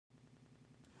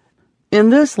In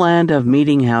this land of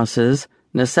meeting houses,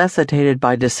 necessitated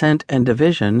by dissent and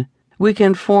division, we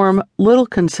can form little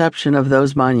conception of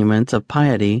those monuments of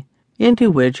piety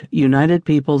into which united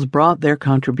peoples brought their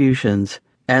contributions,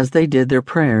 as they did their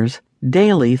prayers,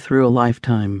 daily through a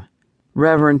lifetime.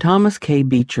 Reverend Thomas K.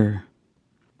 Beecher.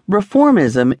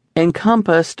 Reformism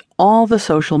encompassed all the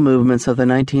social movements of the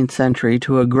 19th century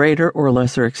to a greater or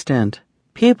lesser extent.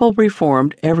 People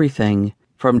reformed everything,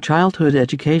 from childhood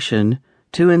education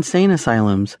to insane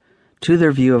asylums, to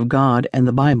their view of God and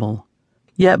the Bible.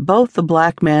 Yet both the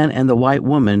black man and the white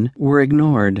woman were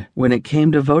ignored when it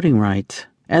came to voting rights,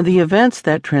 and the events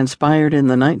that transpired in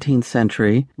the 19th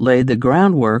century laid the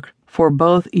groundwork for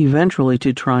both eventually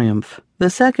to triumph. The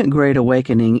Second Great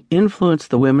Awakening influenced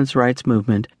the women's rights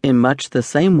movement in much the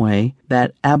same way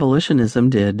that abolitionism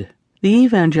did. The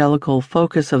evangelical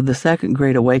focus of the Second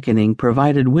Great Awakening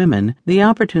provided women the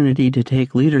opportunity to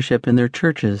take leadership in their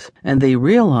churches, and they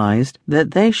realized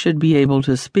that they should be able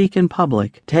to speak in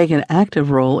public, take an active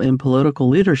role in political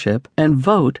leadership, and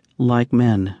vote like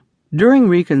men. During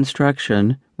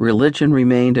Reconstruction, religion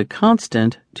remained a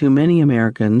constant to many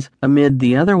Americans amid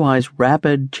the otherwise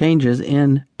rapid changes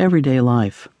in everyday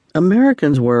life.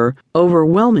 Americans were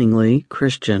overwhelmingly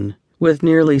Christian, with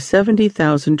nearly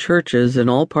 70,000 churches in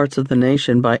all parts of the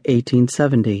nation by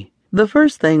 1870. The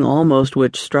first thing almost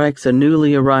which strikes a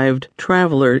newly arrived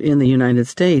traveler in the United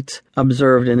States,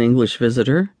 observed an English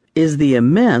visitor, is the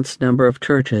immense number of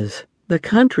churches. The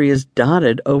country is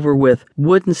dotted over with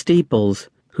wooden steeples,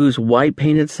 whose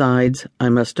white-painted sides, I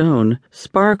must own,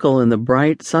 sparkle in the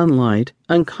bright sunlight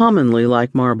uncommonly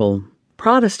like marble.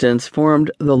 Protestants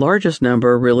formed the largest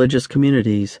number of religious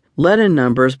communities, led in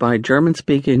numbers by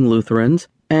German-speaking Lutherans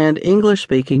and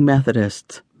English-speaking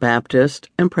Methodists, Baptists,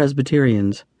 and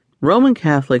Presbyterians. Roman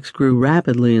Catholics grew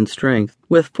rapidly in strength,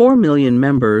 with 4 million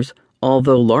members,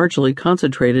 although largely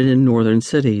concentrated in northern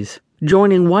cities.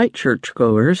 Joining white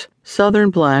churchgoers, Southern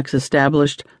blacks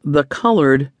established the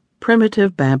colored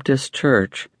Primitive Baptist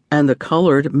Church and the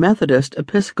colored Methodist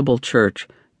Episcopal Church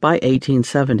by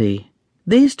 1870.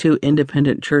 These two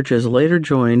independent churches later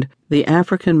joined the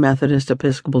African Methodist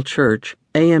Episcopal Church,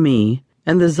 AME,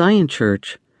 and the Zion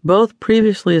Church, both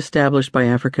previously established by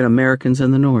African Americans in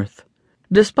the North.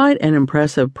 Despite an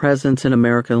impressive presence in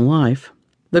American life,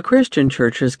 the Christian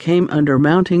churches came under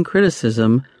mounting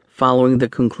criticism following the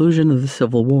conclusion of the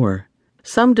Civil War.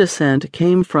 Some dissent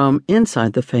came from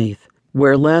inside the faith,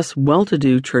 where less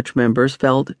well-to-do church members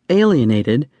felt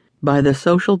alienated by the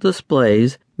social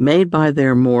displays made by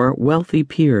their more wealthy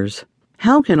peers.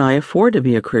 "How can I afford to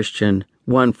be a Christian?"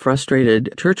 one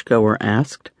frustrated churchgoer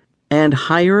asked, "and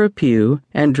hire a pew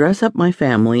and dress up my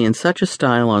family in such a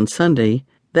style on Sunday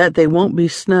that they won't be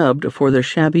snubbed for their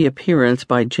shabby appearance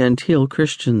by genteel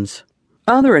Christians?"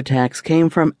 Other attacks came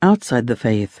from outside the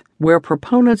faith, where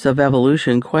proponents of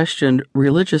evolution questioned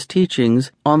religious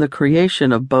teachings on the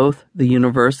creation of both the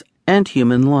universe and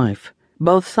human life.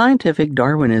 Both scientific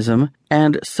Darwinism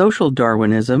and social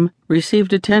Darwinism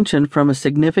received attention from a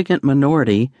significant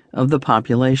minority of the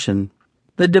population.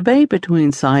 The debate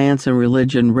between science and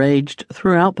religion raged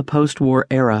throughout the post-war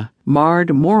era,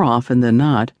 marred more often than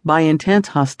not by intense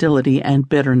hostility and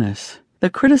bitterness.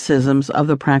 The criticisms of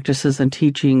the practices and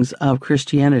teachings of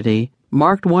Christianity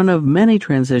marked one of many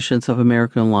transitions of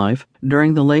American life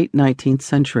during the late 19th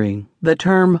century. The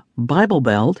term Bible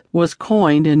Belt was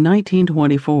coined in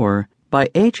 1924 by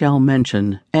H.L.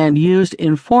 Mencken and used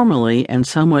informally and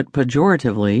somewhat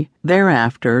pejoratively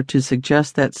thereafter to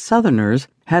suggest that Southerners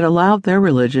had allowed their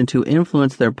religion to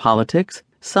influence their politics,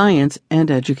 science,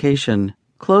 and education.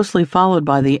 Closely followed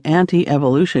by the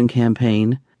anti-evolution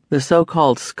campaign, the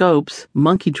so-called Scopes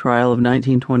monkey trial of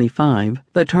 1925,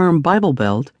 the term Bible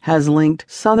Belt has linked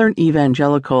Southern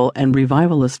evangelical and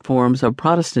revivalist forms of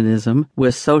Protestantism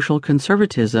with social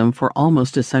conservatism for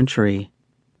almost a century.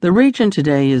 The region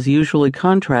today is usually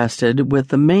contrasted with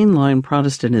the mainline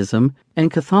Protestantism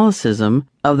and Catholicism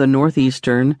of the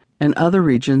northeastern and other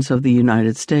regions of the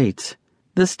United States.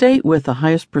 The state with the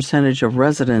highest percentage of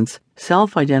residents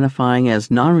self-identifying as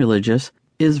non-religious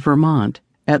is Vermont,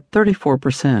 at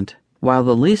 34%, while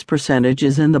the least percentage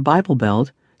is in the Bible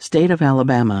Belt, state of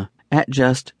Alabama, at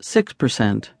just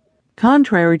 6%.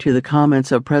 Contrary to the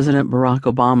comments of President Barack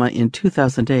Obama in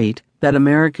 2008 that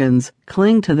Americans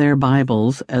cling to their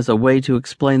Bibles as a way to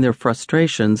explain their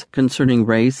frustrations concerning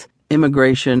race,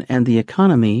 immigration, and the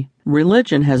economy,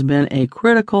 religion has been a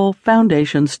critical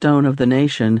foundation stone of the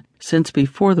nation since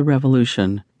before the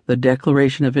Revolution, the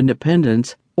Declaration of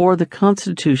Independence, or the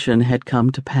Constitution had come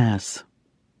to pass.